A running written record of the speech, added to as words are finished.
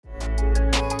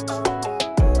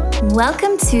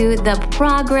Welcome to the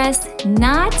Progress,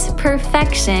 Not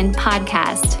Perfection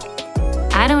podcast.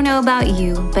 I don't know about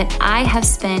you, but I have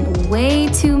spent way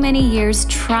too many years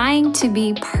trying to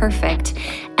be perfect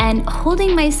and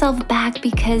holding myself back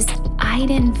because I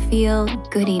didn't feel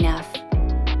good enough.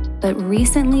 But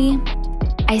recently,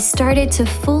 I started to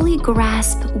fully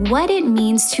grasp what it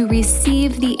means to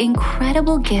receive the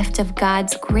incredible gift of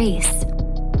God's grace.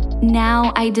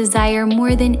 Now I desire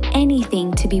more than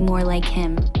anything to be more like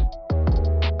Him.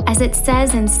 As it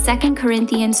says in 2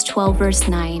 Corinthians 12, verse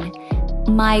 9,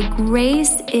 "My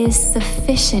grace is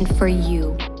sufficient for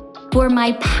you, for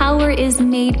my power is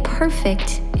made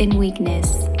perfect in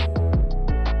weakness."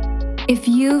 If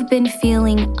you've been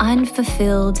feeling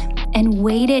unfulfilled and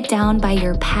weighted down by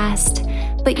your past,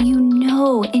 but you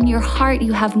know in your heart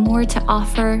you have more to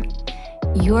offer,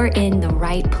 you're in the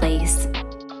right place.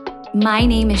 My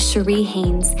name is Cherie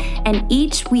Haynes, and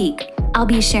each week I'll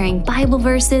be sharing Bible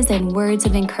verses and words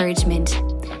of encouragement.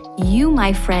 You,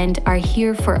 my friend, are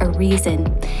here for a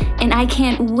reason, and I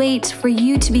can't wait for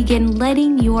you to begin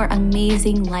letting your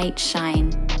amazing light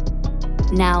shine.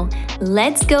 Now,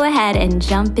 let's go ahead and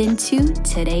jump into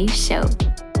today's show.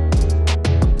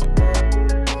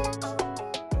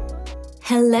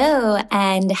 Hello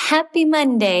and happy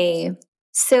Monday.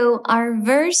 So our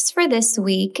verse for this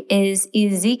week is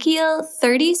Ezekiel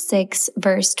 36,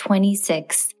 verse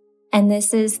 26, and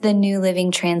this is the New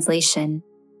Living Translation.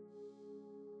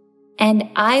 "And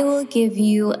I will give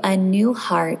you a new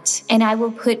heart, and I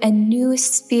will put a new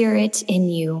spirit in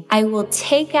you. I will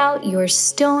take out your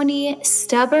stony,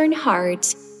 stubborn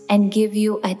heart and give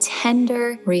you a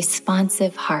tender,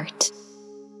 responsive heart."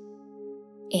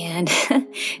 And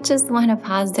just want to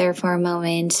pause there for a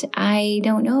moment. I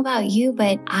don't know about you,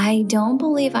 but I don't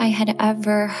believe I had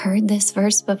ever heard this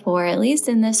verse before, at least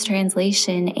in this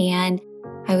translation. And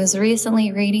I was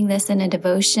recently reading this in a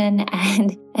devotion,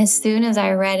 and as soon as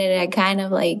I read it, I kind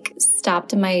of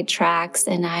stopped in my tracks,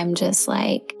 and I'm just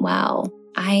like, wow,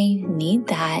 I need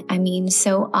that. I mean,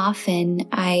 so often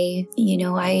I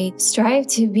strive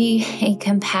to be a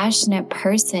compassionate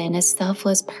person, a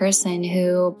selfless person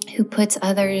who puts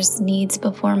others' needs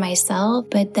before myself.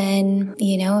 But then,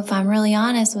 if I'm really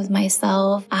honest with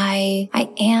myself, I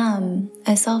am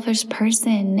a selfish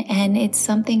person, and it's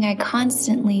something I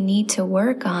constantly need to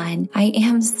work on. I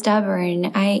am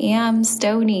stubborn. I am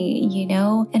stony,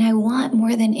 and I want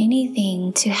more than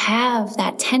anything to have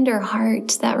that tender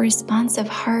heart, that responsive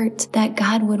heart that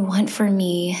God would want for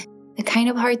me. The kind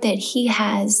of heart that He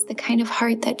has, the kind of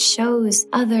heart that shows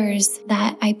others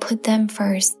that I put them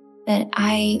first, that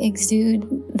I exude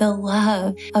the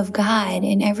love of God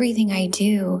in everything I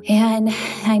do. And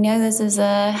I know this is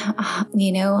a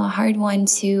hard one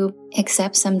to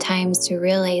accept sometimes, to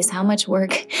realize how much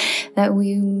work that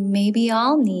we maybe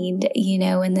all need,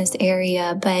 in this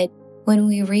area. But when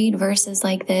we read verses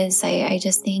like this, I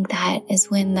just think that is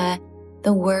when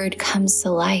the word comes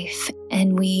to life,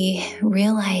 and we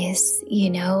realize,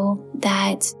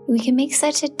 that we can make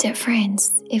such a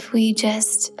difference if we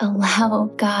just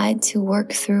allow God to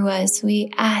work through us.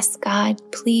 We ask God,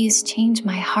 please change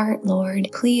my heart, Lord.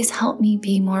 Please help me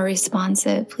be more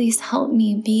responsive. Please help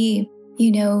me be,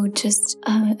 just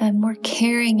a more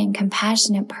caring and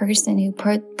compassionate person who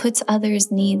puts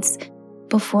others' needs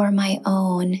before my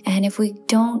own. And if we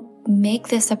don't make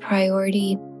this a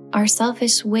priority, our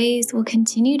selfish ways will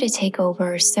continue to take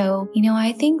over. So,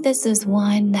 I think this is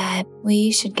one that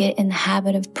we should get in the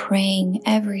habit of praying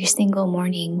every single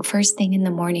morning, first thing in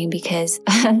the morning, because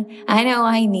I know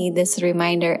I need this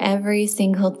reminder every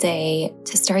single day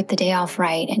to start the day off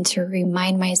right and to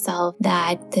remind myself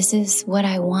that this is what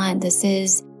I want. This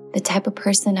is the type of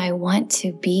person I want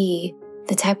to be,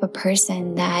 the type of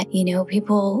person that,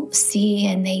 people see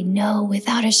and they know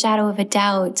without a shadow of a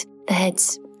doubt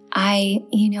that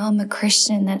I'm a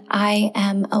Christian, that I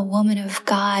am a woman of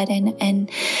God, and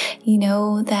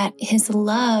that His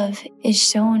love is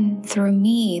shown through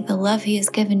me. The love He has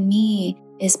given me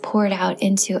is poured out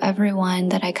into everyone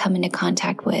that I come into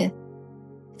contact with.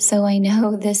 So I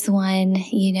know this one,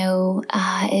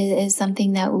 is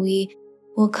something that we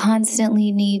will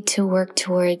constantly need to work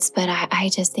towards, but I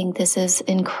just think this is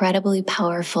incredibly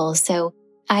powerful. So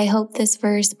I hope this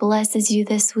verse blesses you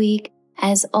this week.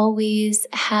 As always,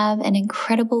 have an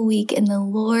incredible week in the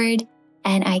Lord,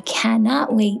 and I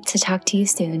cannot wait to talk to you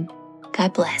soon.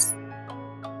 God bless.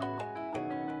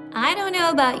 I don't know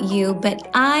about you, but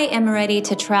I am ready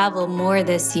to travel more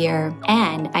this year,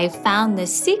 and I found the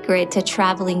secret to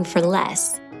traveling for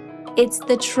less. It's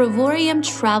the Travorium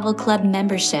Travel Club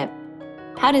membership.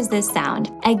 How does this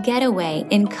sound? A getaway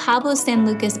in Cabo San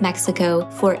Lucas, Mexico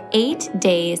for 8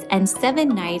 days and 7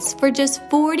 nights for just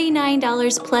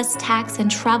 $49 plus tax and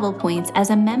travel points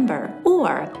as a member.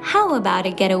 Or how about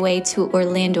a getaway to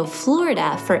Orlando,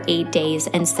 Florida for 8 days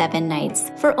and 7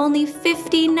 nights for only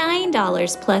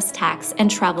 $59 plus tax and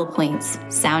travel points?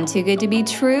 Sound too good to be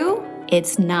true?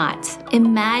 It's not.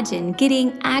 Imagine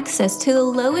getting access to the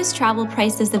lowest travel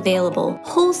prices available,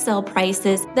 wholesale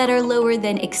prices that are lower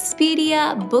than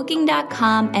Expedia,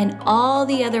 Booking.com, and all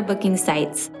the other booking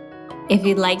sites. If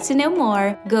you'd like to know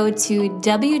more, go to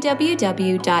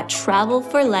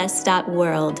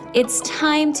www.travelforless.world. It's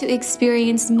time to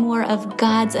experience more of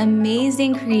God's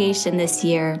amazing creation this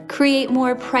year, create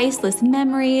more priceless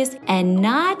memories, and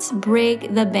not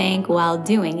break the bank while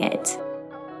doing it.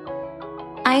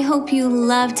 I hope you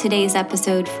loved today's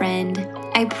episode, friend.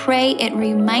 I pray it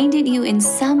reminded you in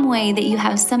some way that you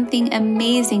have something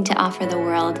amazing to offer the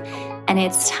world, and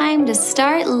it's time to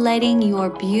start letting your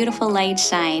beautiful light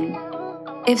shine.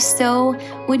 If so,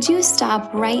 would you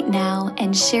stop right now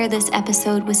and share this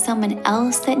episode with someone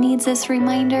else that needs this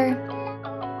reminder?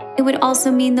 It would also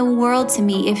mean the world to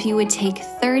me if you would take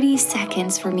 30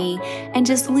 seconds for me and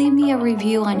just leave me a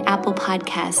review on Apple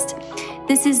Podcast.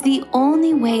 This is the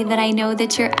only way that I know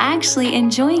that you're actually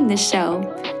enjoying the show.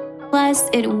 Plus,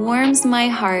 it warms my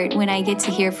heart when I get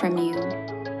to hear from you.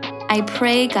 I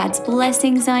pray God's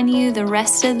blessings on you the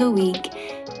rest of the week,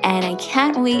 and I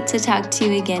can't wait to talk to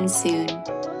you again soon.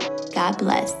 God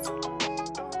bless.